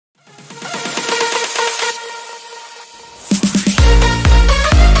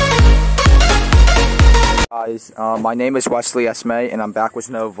guys, my name is Wesley Esme and I'm back with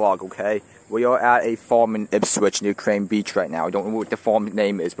another vlog, okay? We are at a farm in Ipswich near Crane Beach right now. I don't know what the farm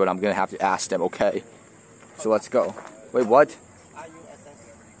name is, but I'm gonna have to ask them, okay? So let's go. Wait, what?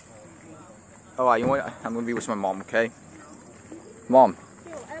 Alright, you know what? I'm gonna be with my mom, okay? Mom.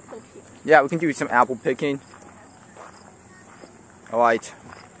 Yeah, we can do some apple picking. Alright.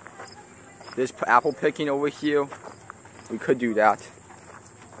 There's apple picking over here. We could do that.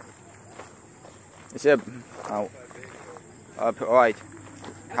 Is it? Oh. Alright.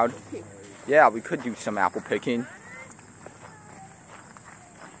 How? Yeah, we could do some apple picking.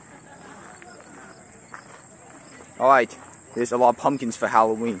 Alright. There's a lot of pumpkins for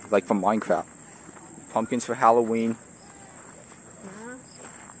Halloween, like from Minecraft. Pumpkins for Halloween.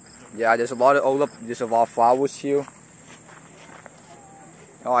 Yeah, there's a lot of flowers here.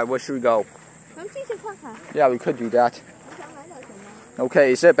 Alright, where should we go? Yeah, we could do that.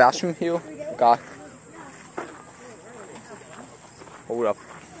 Okay, is there a bathroom here? God. Hold up.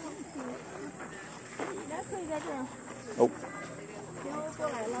 Oh.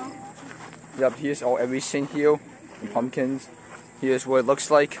 Yep, here's everything here. And pumpkins. Here's what it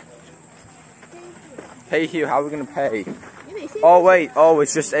looks like. Pay here, how are we gonna pay? Oh wait, oh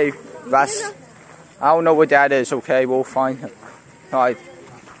it's just a rest. I don't know what that is, okay, we'll find it. Alright.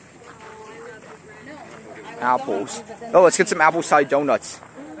 Apples. Oh, let's get some apple cider donuts.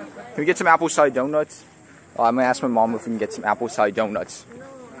 Can we get some apple cider donuts? Oh, I'm gonna ask my mom if we can get some apple cider donuts.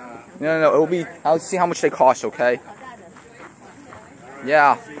 No, it'll be, I'll see how much they cost, okay?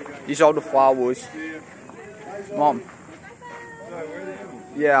 Yeah, these are the flowers. Mom.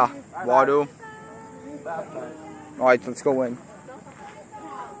 Yeah, water. Alright, let's go in.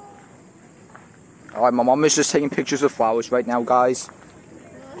 Alright, my mom is just taking pictures of flowers right now, guys.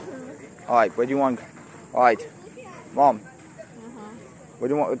 Alright, where do you want? Alright, Mom. Where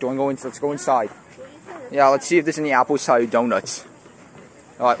do you want? Do you want to go in? Let's go inside. Yeah, let's see if there's any apple cider donuts.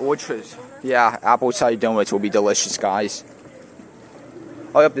 Alright, orchards. Yeah, apple cider donuts will be delicious, guys.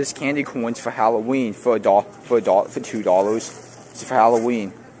 Oh, yep, there's candy corns for Halloween for $2. It's for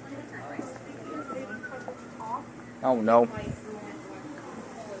Halloween. Oh no.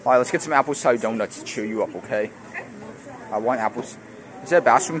 Alright, let's get some apple cider donuts to cheer you up, okay? I want apples. Is there a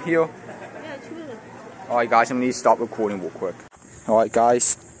bathroom here? Alright guys, I'm gonna need to stop recording real quick. Alright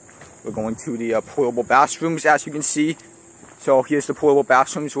guys, we're going to the portable bathrooms as you can see. So here's the portable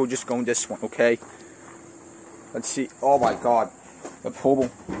bathrooms, we'll just go in this one, okay? Let's see, oh my god, the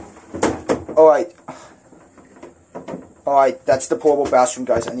portable. Alright, that's the portable bathroom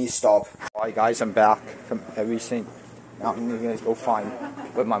guys, I need to stop. Alright guys, I'm back from everything. Now I'm gonna go find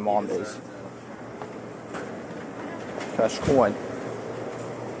where my mom is. Fresh corn.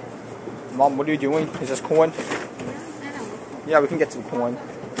 Mom, what are you doing? Is this corn? Yeah, we can get some corn.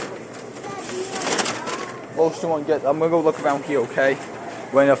 What else do you want to get? I'm gonna go look around here, okay?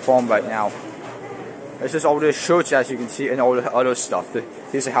 We're in a farm right now. There's just all the shirts, as you can see, and all the other stuff.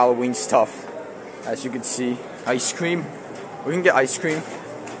 Here's the Halloween stuff, as you can see. Ice cream. We can get ice cream.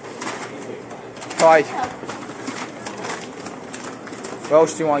 Alright. What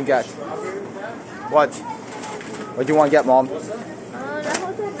else do you want to get? What? What do you want to get, Mom?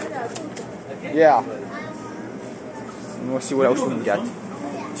 Yeah. And we'll see what else we can get.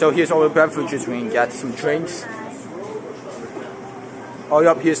 So here's all the beverages we can get. Some drinks. Oh,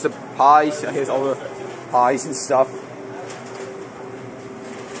 yep, here's the pies. Here's all the pies and stuff.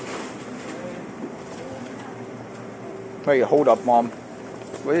 Wait, hold up, Mom.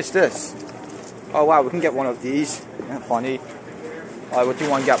 What is this? Oh, wow, we can get one of these. Yeah, funny. Alright, what do you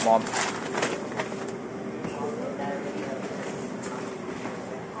want to get, Mom?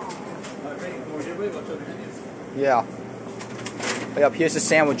 Yeah. Yep, here's the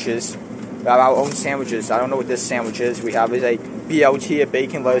sandwiches. We have our own sandwiches. I don't know what this sandwich is. We have is a BLT, a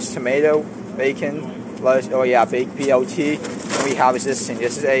bacon, lettuce, tomato, bacon, lettuce, oh yeah, baked BLT. And we have is this thing.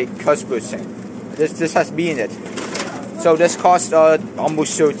 This is a custard thing. This has meat in it. So this costs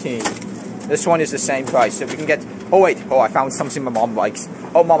almost 13. This one is the same price. So we can get. Oh wait. Oh, I found something my mom likes.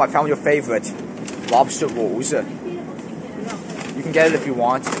 Oh, Mom, I found your favorite. Lobster rolls. You can get it if you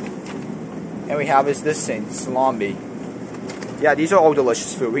want. And we have is this thing, salami. Yeah, these are all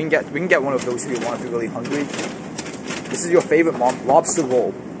delicious food. We can get one of those if you want if you're really hungry. This is your favorite, Mom. Lobster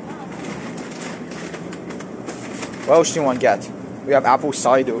roll. What else do you want to get? We have apple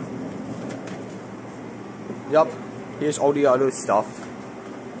cider. Yup. Here's all the other stuff.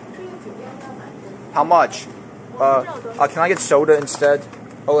 How much? Can I get soda instead?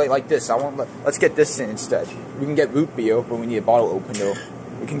 Oh wait, like this. Let's get this thing instead. We can get root beer, but we need a bottle opener.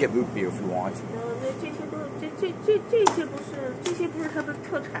 We can get root beer if we want.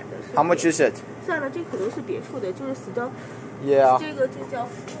 How much is it? Yeah.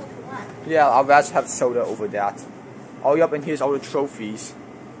 Yeah, I'd rather have soda over that. Oh, yup, and here's all the trophies.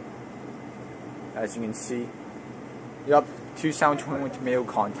 As you can see. Yup, 2021 tomato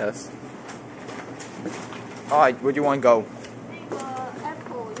contest. Alright, where do you want to go?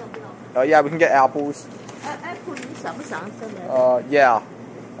 Yeah, we can get apples. Yeah.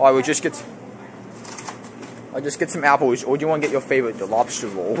 Alright, we'll just get... I'll just get some apples. Or do you want to get your favorite, the lobster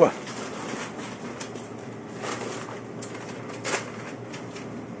roll?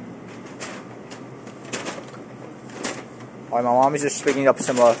 Alright, my mom is just picking up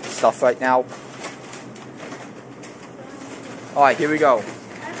some stuff right now. Alright, here we go.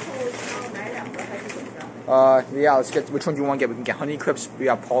 Yeah, let's get, which one do you want to get? We can get Honey Crisp, we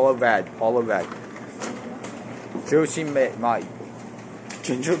got Paula Red. Juicy My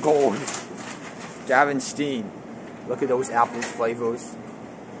Ginger Gold. Javenstein. Look at those apple flavors.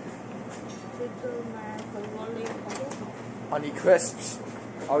 Honey Crisps.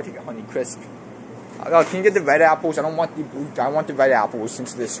 I would take a Honey Crisp. Can you get the red apples? I don't want the blue. I want the red apples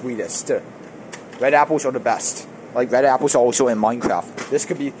since they're the sweetest. Red apples are the best. Like, red apples are also in Minecraft. This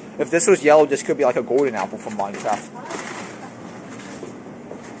could be, if this was yellow, this could be like a golden apple from Minecraft.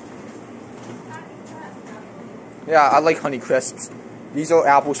 Yeah, I like Honey Crisps. These are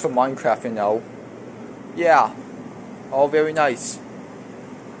apples from Minecraft, you know. Yeah. Oh, very nice.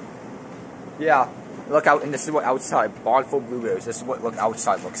 Yeah. Look out, and this is what outside. Barn full of blueberries. This is what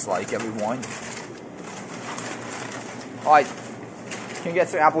outside looks like, everyone. Alright. Can you get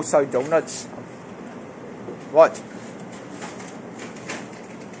some apple cider donuts? What?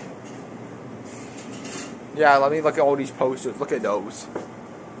 Yeah, let me look at all these posters. Look at those.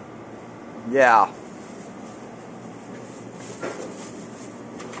 Yeah.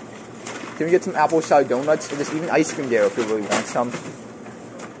 Can we get some apple cider donuts? There's even ice cream there if you really want some.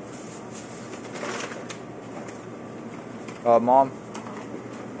 Mom.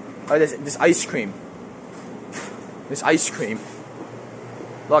 Oh, there's ice cream. There's ice cream.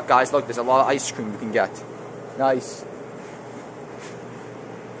 Look, guys, look, there's a lot of ice cream we can get. Nice.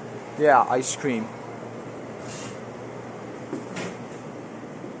 Yeah, ice cream.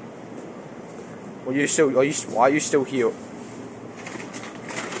 Well, why are you still here?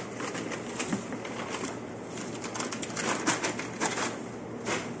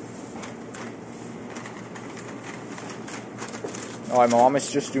 Alright, my mom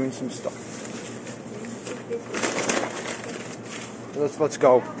is just doing some stuff. Let's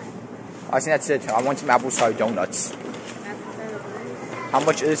go. I think that's it. I want some apple cider donuts. How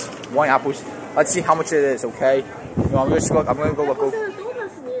much is one apple? Let's see how much it is, okay? No, I'm gonna go look over.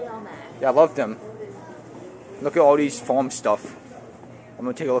 Yeah, I love them. Look at all these farm stuff. I'm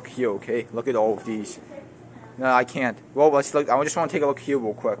gonna take a look here, okay? Look at all of these. No, I can't. Well, let's look. I just want to take a look here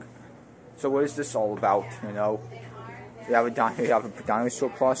real quick. So, what is this all about? You know, we have a dinosaur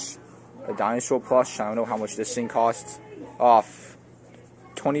plush. A dinosaur plush. I don't know how much this thing costs. Off.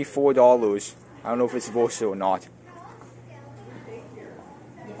 $24. I don't know if it's worth it or not.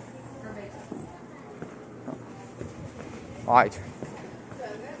 Alright.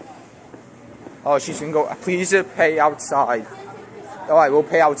 Oh, she's gonna go. Please pay outside. Alright, we'll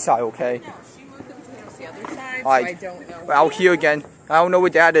pay outside, okay? Alright. So out here again. I don't know where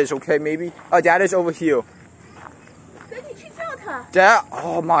Dad is, okay? Maybe. Oh, Dad is over here. Dad?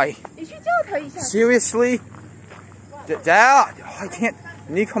 Oh my. Seriously? Dad? Oh, I can't.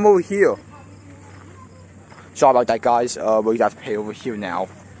 You need to come over here. Sorry about that, guys. We have to pay over here now.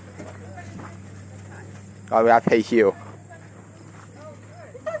 Alright, we have to pay here.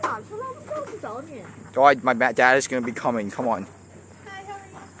 Alright, my dad is going to be coming. Come on.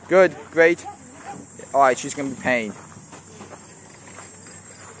 Good. Great. Alright, she's going to be paying.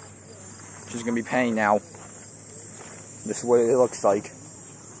 She's going to be paying now. This is what it looks like.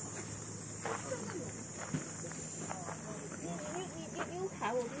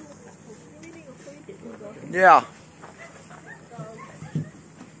 Yeah.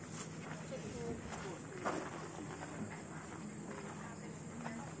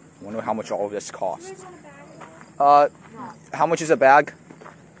 I wonder how much all of this costs. How much is a bag?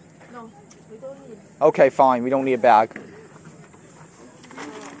 No, we don't need. Okay, fine. We don't need a bag.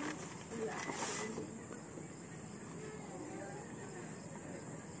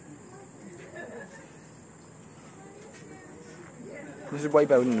 This is way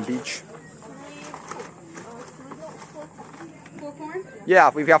better than the beach. 4 corn? Yeah,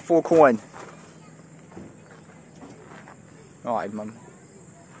 we've got 4 corn. Alright, Mom.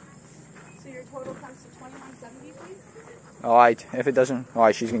 So your total comes to $21.70, please? Alright, if it doesn't,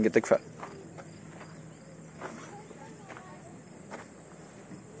 alright, she's gonna get the credit.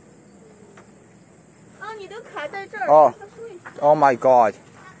 Oh, oh my god.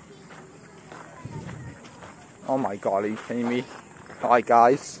 Oh my god, are you kidding me? Alright,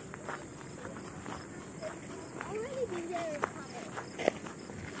 guys.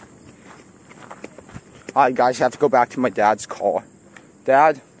 Alright, guys, I have to go back to my dad's car.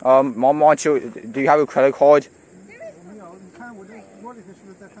 Dad, Mom wants you. Do you have a credit card?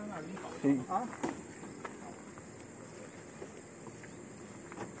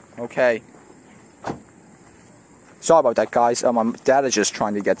 Okay. Sorry about that, guys. My dad is just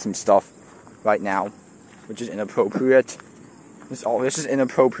trying to get some stuff right now, which is inappropriate. This is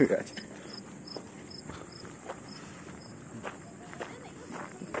inappropriate.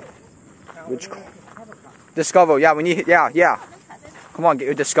 Which Discover? Yeah, we need. Yeah. Come on, get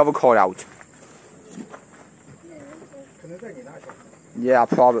your Discover card out. Yeah,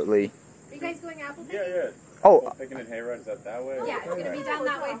 probably. Are you guys going apple picking? Yeah. Oh. Picking at Hayride, is that way? Yeah, it's going to be down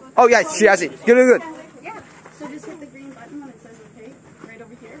that way. Oh, yeah, she has it. Good. Yeah. So just hit the green button when it says okay, right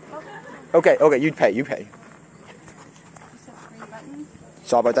over here. Okay, you pay. Just hit the green button.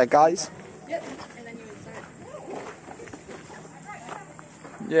 Sorry about that, guys. Yep. And then you insert.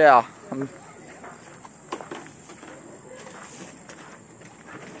 Yeah.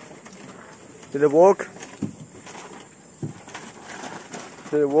 Did it work?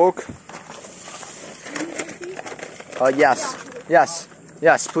 Did it work? Yes,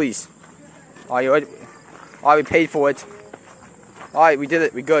 please. Alright, you ready? Alright, we paid for it. Alright, we did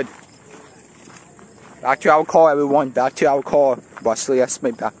it. We good. Back to our car, everyone. Back to our car. Wesley, that's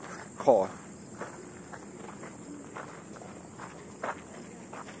my back car.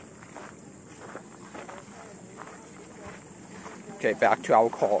 Okay, back to our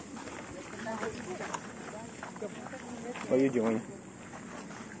car. What are you doing?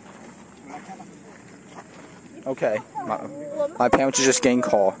 Okay, my parents are just getting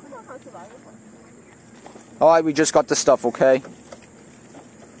car. Alright, we just got the stuff, okay?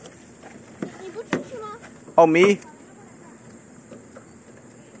 Oh, me?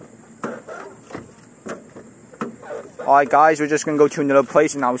 Alright, guys, we're just gonna go to another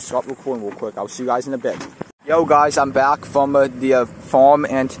place and I'll stop recording real quick. I'll see you guys in a bit. Yo, guys, I'm back from the farm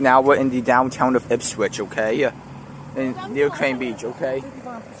and now we're in the downtown of Ipswich, okay? Near Crane Beach, okay?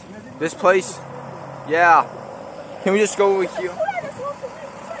 This place? Yeah. Can we just go over here?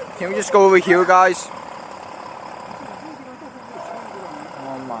 Can we just go over here, guys?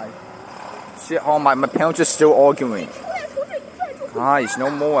 Oh my parents are still arguing. Guys,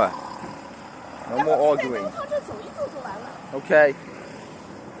 no more. No more arguing. Okay.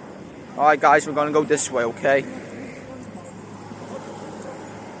 Alright, guys, we're gonna go this way, okay?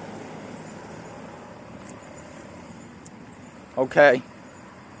 Okay.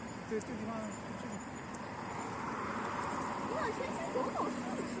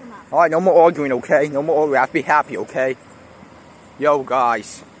 Alright, no more arguing, okay? No more arguing. We have to be happy, okay? Yo,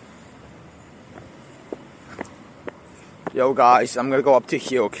 guys. Yo, guys, I'm gonna go up to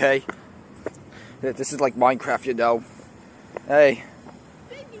here, okay? This is like Minecraft, you know. Hey.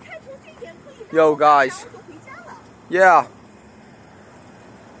 Yo, guys. Yeah.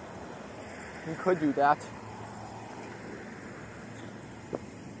 We could do that.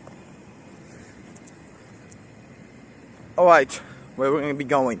 Alright, where we're gonna be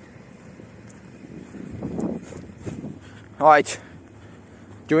going. Alright.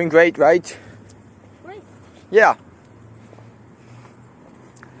 Doing great, right? Great. Yeah.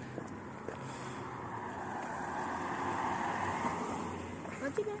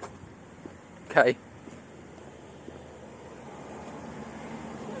 Okay.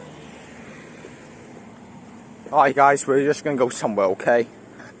 Alright, guys, we're just gonna go somewhere, okay?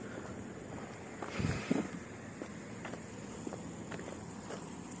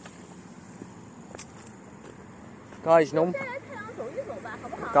 Guys, no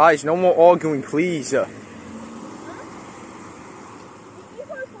more arguing, please.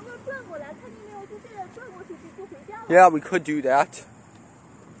 Yeah, we could do that.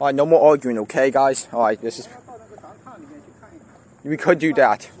 Alright, no more arguing, okay, guys? Alright, this is... We could do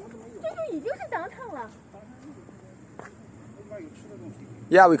that.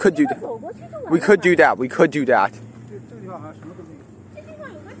 Yeah, we could do that. We could do that. We could do that.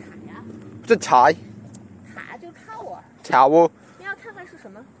 What's a tie? Tower?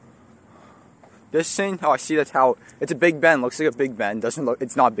 This thing? Oh, I see the tower. It's a Big Ben. Looks like a Big Ben. Doesn't look...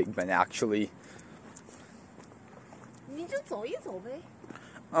 It's not Big Ben, actually.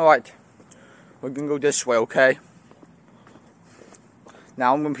 Alright. We're gonna go this way, okay?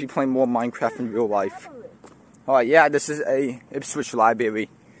 Now I'm gonna be playing more Minecraft in real life. Alright, yeah, this is a Ipswich library.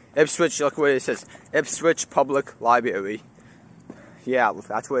 Ipswich, look where it says. Ipswich Public Library. Yeah,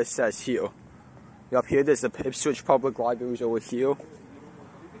 that's what it says here. Up here, there's the Ipswich Public Libraries over here.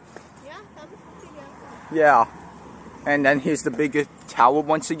 Yeah. And then here's the bigger tower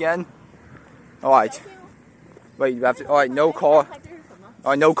once again. Alright. Wait, you have to. Alright, no car.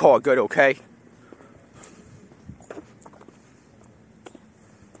 Alright, no car. Good, okay.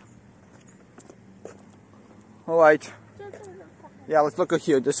 Alright. Yeah, let's look at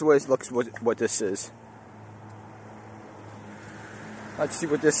here. This is where it looks what this is. Let's see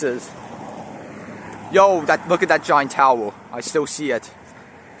what this is. Yo, look at that giant tower. I still see it.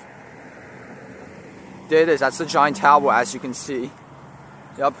 There it is. That's the giant tower, as you can see.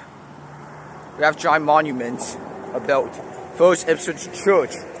 Yep. We have giant monuments built. First Ipswich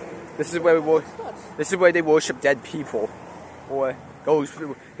Church. This is where they worship dead people, or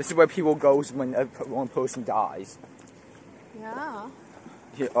this is where people goes when one person dies. Yeah.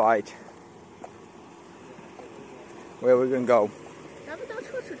 Here, all right. Where are we gonna go?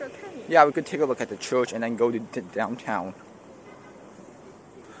 Yeah, we could take a look at the church and then go to downtown.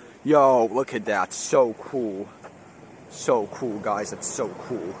 Yo, look at that. So cool. So cool, guys. That's so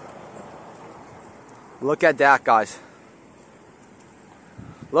cool. Look at that, guys.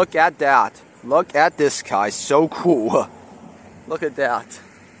 Look at that. Look at this, guys. So cool. Look at that.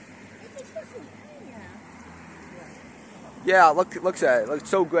 Yeah, look at it. It looks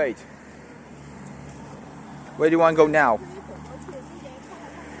so great. Where do you want to go now?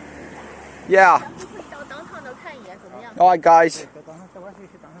 Yeah. Alright, guys.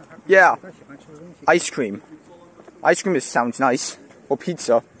 Yeah. Ice cream. Ice cream sounds nice. Or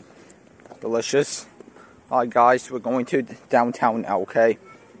pizza. Delicious. Alright, guys. We're going to downtown now, okay?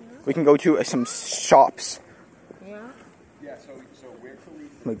 We can go to some shops. Yeah, so where can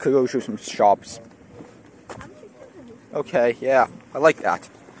we could go to some shops. Okay, yeah. I like that.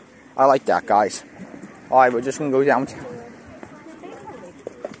 I like that, guys. Alright, we're just gonna go downtown.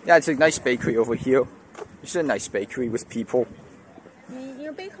 Yeah, it's a nice bakery over here. It's a nice bakery with people.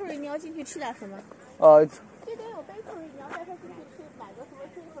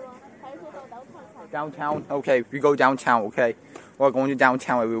 Downtown? Okay, we go downtown, okay? We're going to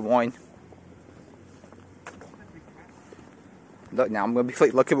downtown, everyone. Look now, I'm gonna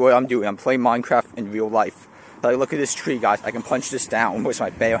look at what I'm doing. I'm playing Minecraft in real life. Like, look at this tree, guys. I can punch this down with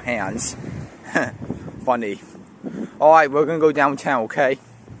my bare hands. Funny. Alright, we're gonna go downtown, okay?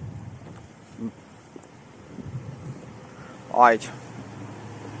 Alright.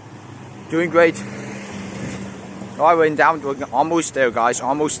 Doing great. Alright, we're almost there, guys.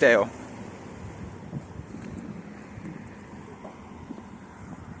 Almost there.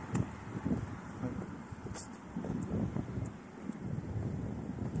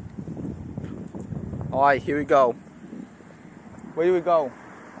 Alright, here we go. Where do we go?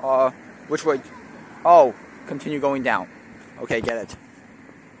 Which way? Oh, continue going down. Okay, get it.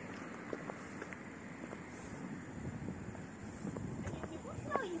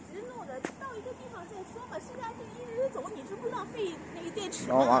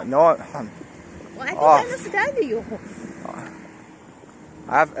 No.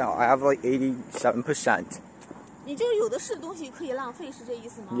 I have like 87%.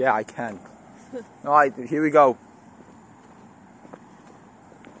 Yeah, I can. Alright, here we go.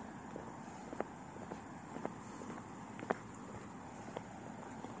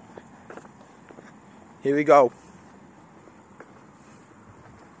 Here we go.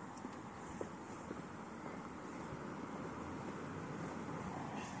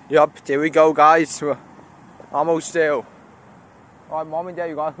 Yup, there we go, guys. We're almost there. Alright, Mom and Dad,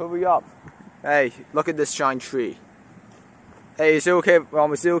 you gotta hurry up. Hey, look at this giant tree. Hey, is it okay,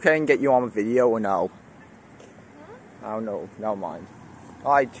 Mom, is it okay I can get you on a video or no? Huh? I don't know, never mind.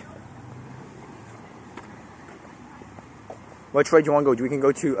 Alright. Which way do you want to go? We can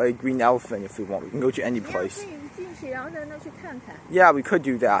go to a green elephant if we want. We can go to any place. Yeah, we could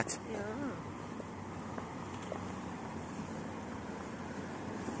do that.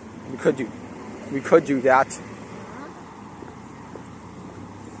 We could do that.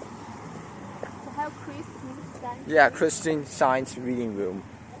 Yeah, Christian Science Reading Room.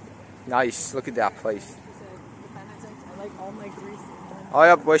 Nice. Look at that place.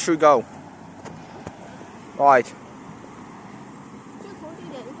 Alright, where should we go? Alright.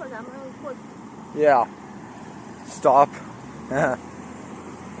 Yeah. Stop.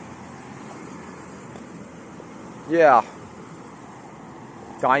 Yeah.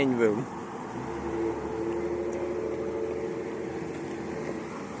 Dining room.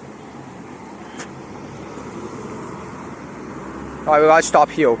 Alright, we gotta stop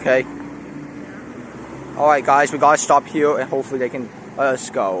here, okay? Alright guys, we gotta stop here and hopefully they can let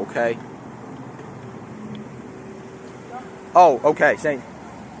us go, okay? Oh, okay,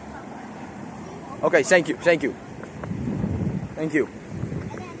 okay, thank you. Thank you.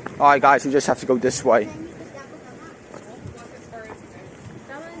 Alright guys, we just have to go this way.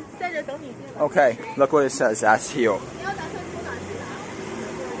 Okay, look what it says, that's here.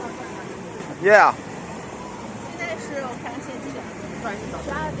 Yeah.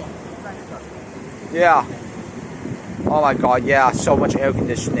 Yeah. Oh my god, yeah, so much air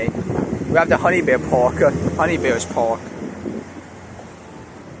conditioning. We have the Honey Bear Park, Honey Bear's Park.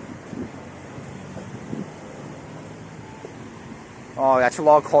 Oh, that's a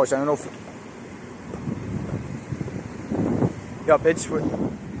lot of cars. I don't know if... Yup, it's...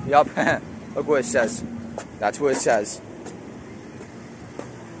 Yup. Look what it says. That's what it says.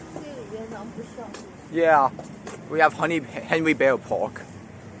 Yeah. We have Henry Bear Park.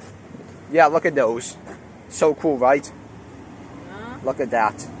 Yeah, look at those. So cool, right? Look at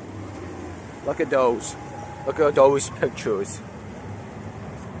that. Look at those. Look at those pictures.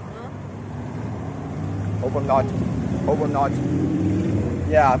 Hope I'm not. Hope I'm not.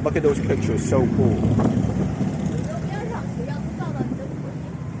 Yeah, look at those pictures. So cool.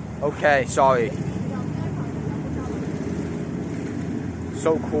 Okay, sorry.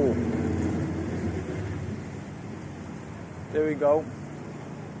 So cool. There we go.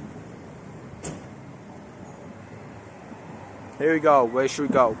 Here we go. Where should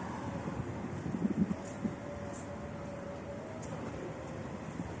we go?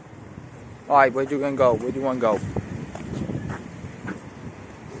 Alright, where do you want to go? Where do you want to go?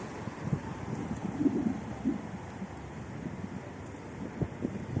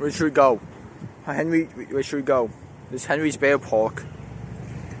 Where should we go? Henry, where should we go? There's Henry's Bear Park.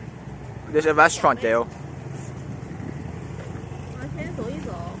 There's a restaurant there.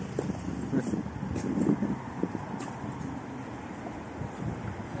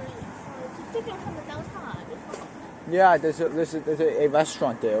 Yeah, there's a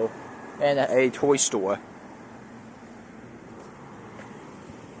restaurant there and a toy store.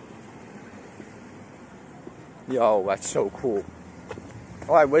 Yo, that's so cool.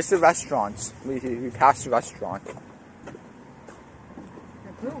 Alright, where's the restaurants? We passed the restaurant.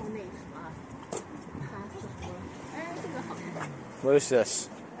 What is this?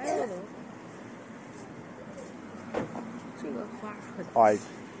 Alright,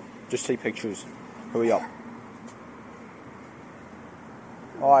 just take pictures. Hurry up.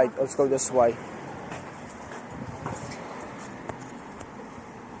 Alright, let's go this way.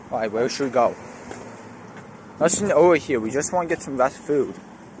 Alright, where should we go? Nothing over here, we just want to get some fast food.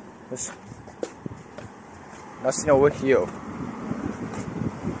 Nothing over here.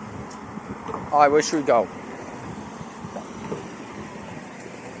 Alright, where should we go?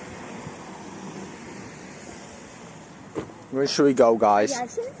 Where should we go, guys?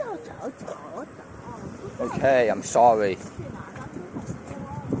 Okay, I'm sorry.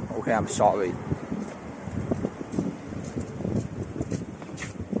 Okay, I'm sorry.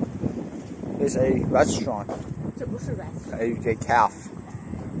 There's a restaurant. A calf.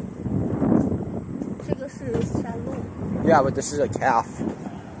 Yeah, but this is a calf.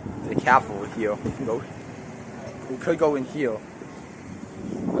 There's a calf over here. We could go in here.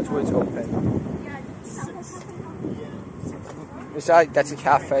 That's where it's open. That's a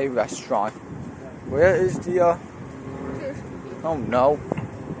cafe restaurant. Where is the oh no.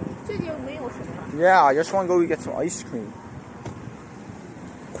 Yeah, I just want to go get some ice cream.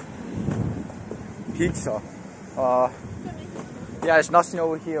 Pizza. Yeah, there's nothing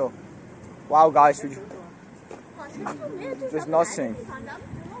over here. Wow, guys, there's nothing.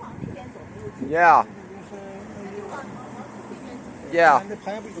 Yeah. Yeah.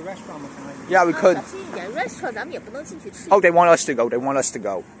 Yeah, we could. Oh, they want us to go. They want us to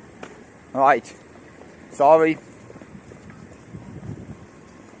go. Alright. Sorry.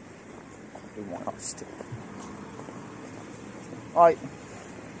 They want us to. Alright.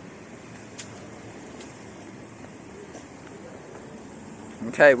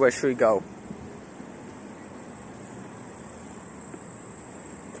 Okay, where should we go?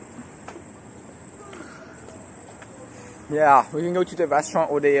 Yeah, we can go to the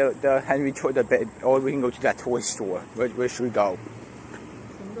restaurant or the Henry toy, or we can go to that toy store. Where should we go?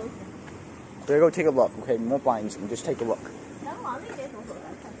 We're gonna go take a look. Okay, we won't buy anything. Just take a look.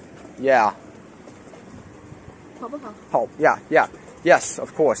 Yeah. Oh, yeah, yeah, yes,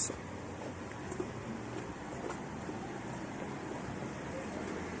 of course.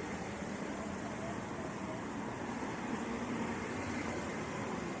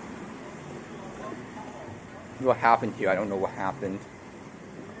 What happened here? I don't know what happened.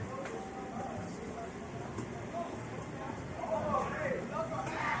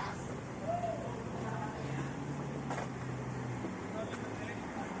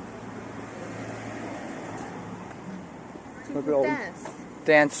 Look at all Dance.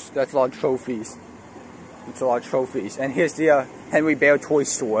 dance. That's a lot of trophies. It's a lot of trophies. And here's the Henry Bear toy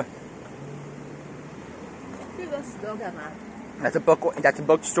store. 这个 store 干嘛？ That's a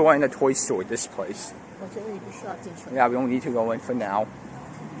bookstore and a toy store. This place. 我觉得你不需要进去。 Yeah, we don't need to go in for now.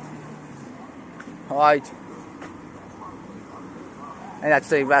 All right. And that's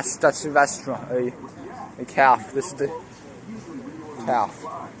the restaurant. A calf. This is the calf.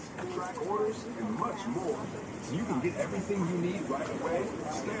 You can get everything you need right away.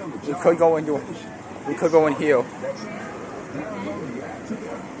 Stay on the We could go into. We could go in here.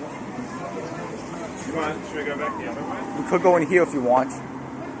 Should we go back the other way? We could go in here if you want.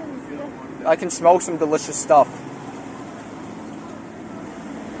 I can smell some delicious stuff.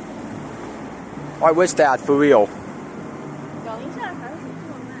 Alright, where's Dad? For real? 找一下还是这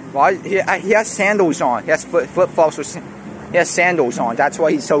么慢。 Why? He has sandals on. He has flip flops. He has sandals on. That's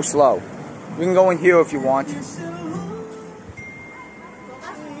why he's so slow. We can go in here if you want. Do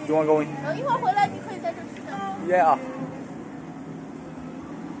you want to go in? 等一会儿回来，你可以在这吃的。 Yeah.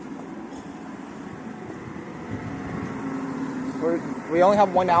 We only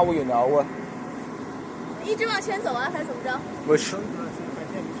have 1 hour, you know. 一直往前走啊，还是怎么着？ Which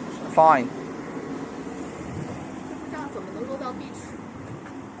fine. 这样怎么能够到 beach？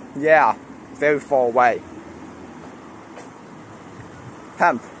 Yeah, very far away.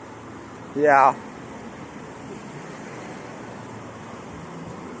 Hemp. Yeah.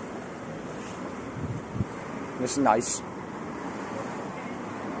 This is nice.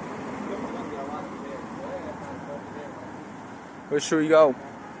 Where should we go?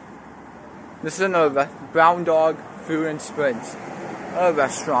 This is another Brown Dog Food and Springs. A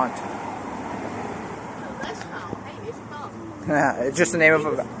restaurant. restaurant，我还以为是 house。 It's just the name of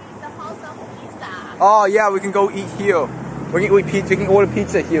a. The house of pizza。 Oh yeah, we can go eat here. We can order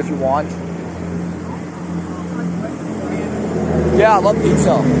pizza here if you want. Yeah, I love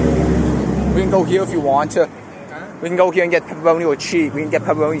pizza. We can go here if you want to. We can go here and get pepperoni or cheese. We can get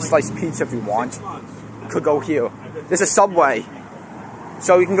pepperoni sliced pizza if you want. Could go here. There's a Subway.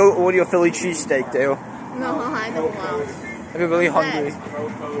 So you can go order your Philly cheesesteak there. No, I don't want. If you're really hungry.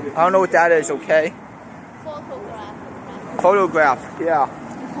 I don't know what that is, okay? Photograph. Photograph, yeah.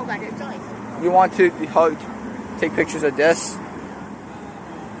 我把这照一下。 You want to take pictures of this?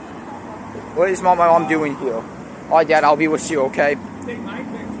 What is my mom doing here? Alright, Dad, I'll be with you, okay?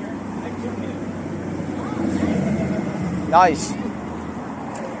 Nice.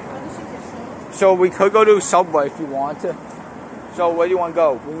 So we could go to Subway if you want to. So where do you want to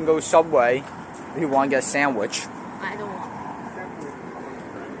go? We can go Subway if you want to get a sandwich. I don't want.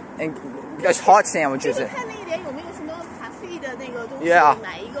 And there's hot sandwiches. 就是看那一点有没有什么咖啡的那个东西， Yeah.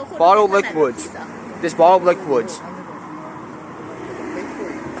 买一个或者 Bottled 买个 liquids. 披萨。 There's bottled liquids.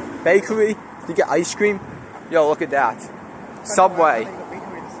 Bakery? You get ice cream? Yo, look at that. Subway.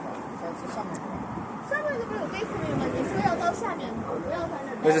 上面这不是有 bakery 吗？你说要到下面，不要在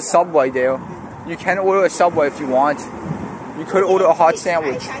那。 There's a Subway there. You can order a Subway if you want. You could order a hot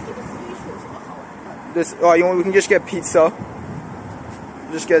sandwich. 查这个 sushi 有什么好玩的？ This, we can just get pizza.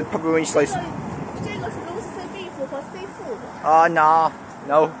 Just get pepperoni slice. 这个是 roast beef 和 seafood。 Nah.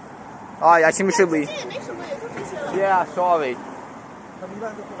 No. I think we should leave. 这也没什么，也就这些了。 Yeah, sorry.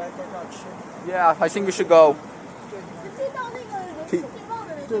 Yeah, I think we should go. 就到那个有视频报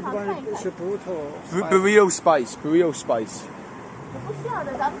的那地方看一看。 Burrito spice. Burrito spice. 不需要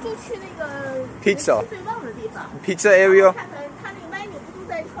的，咱们就去那个 Pizza 最旺的地方。 Pizza area. 看看他那个 menu 不都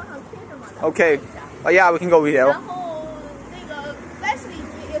在窗上贴着吗？ Okay. Yeah, we can go there. 然后那个 Wesley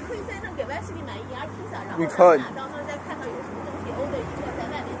也可以在那给 Wesley 买一盒披萨，然后 We could. 咱们俩到那儿再看看有什么东西 order 一个在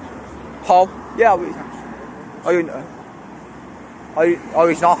外面再吃一个。 Paul? Yeah, we. Are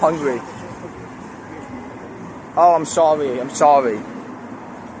you not hungry? Oh, I'm sorry. I'm sorry.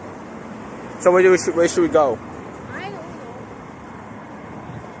 So where should we go? I don't know.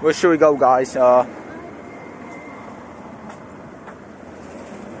 Where should we go, guys?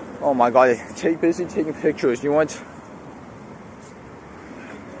 Oh my God! Busy taking pictures. You want?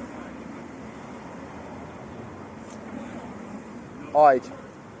 All right.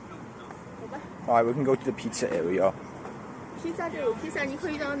 All right. We can go to the pizza area. 披萨这有披萨，你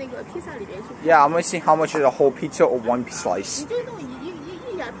可以到那个披萨里边去。 Yeah, I'm gonna see how much is a whole pizza or one slice. 你就弄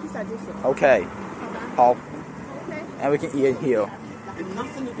一牙披萨就行了。 Okay. 好吧 Paul. OK。 And we can eat it here.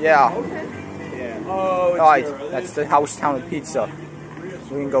 Yeah. Oh, All right. That's the house town of pizza.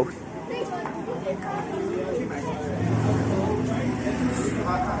 We can go.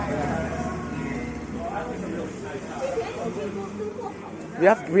 We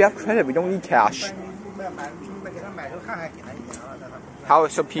have credit. We don't need cash.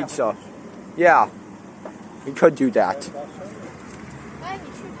 House of pizza. Yeah. We could do that.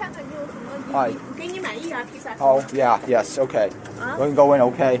 看看你有什么，哎给你满意啊披萨。 Oh, yeah, yes, okay. We can go in,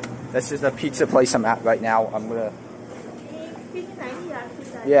 okay. This is the pizza place I'm at right now. I'm gonna. 给你满意啊披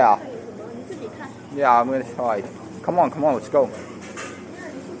萨。 Yeah. 看有什么你自己看。 Yeah, I'm gonna. Alright. Come on, let's go.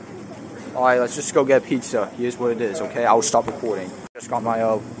 Alright, let's just go get pizza. Here's what it is, okay? I'll stop recording. Just got my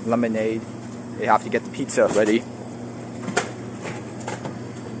lemonade. You have to get the pizza ready.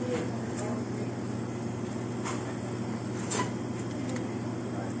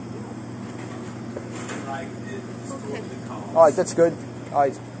 Alright, that's good.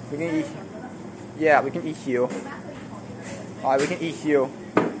 Alright, we can eat. Yeah, we can eat here. Alright, we can eat here.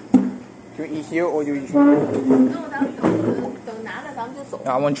 Can we eat here or do we? 那我等拿了咱们就走。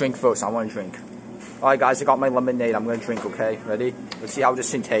 No, I want to drink first. I want to drink. Alright, guys, I got my lemonade. I'm gonna drink. Okay, ready? Let's see how this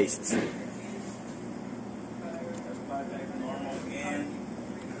thing tastes.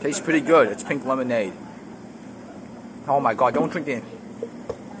 Tastes pretty good. It's pink lemonade. Oh my god! Don't drink it.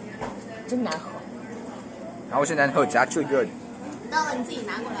 真难喝。 How is it that It's actually good. 到了你自己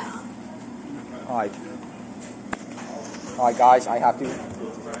拿过来啊。 Alright. Alright, guys, I have to.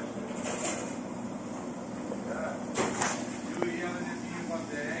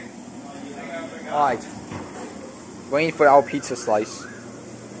 Alright. Waiting for our pizza slice.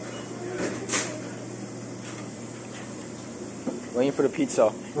 Waiting for the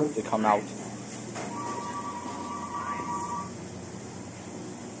pizza to come out.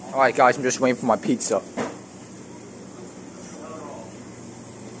 Alright, guys, I'm just waiting for my pizza.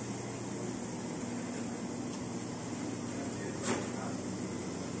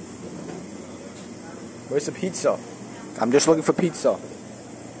 Where's the pizza? I'm just looking for pizza.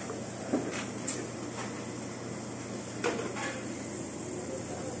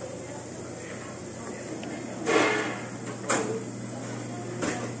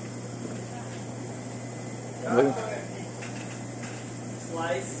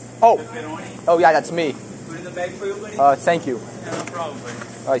 Slice. Oh. Pepperoni. Oh yeah, that's me. Put in the bag for you, buddy. Thank you. Yeah, no problem, buddy.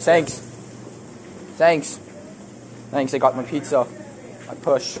 Alright, thanks. Thanks. Thanks, I got my pizza. I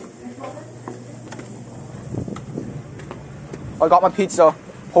push. I got my pizza.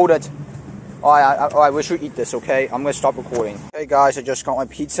 Hold it. Alright, we should eat this, okay? I'm gonna stop recording. Hey guys, I just got my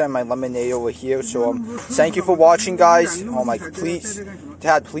pizza and my lemonade over here. So thank you for watching, guys. Oh my, please,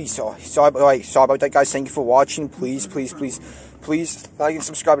 Dad, please. Oh, sorry about that, guys. Thank you for watching. Please like and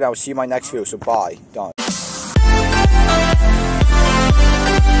subscribe, and I will see you in my next video. So bye. Done.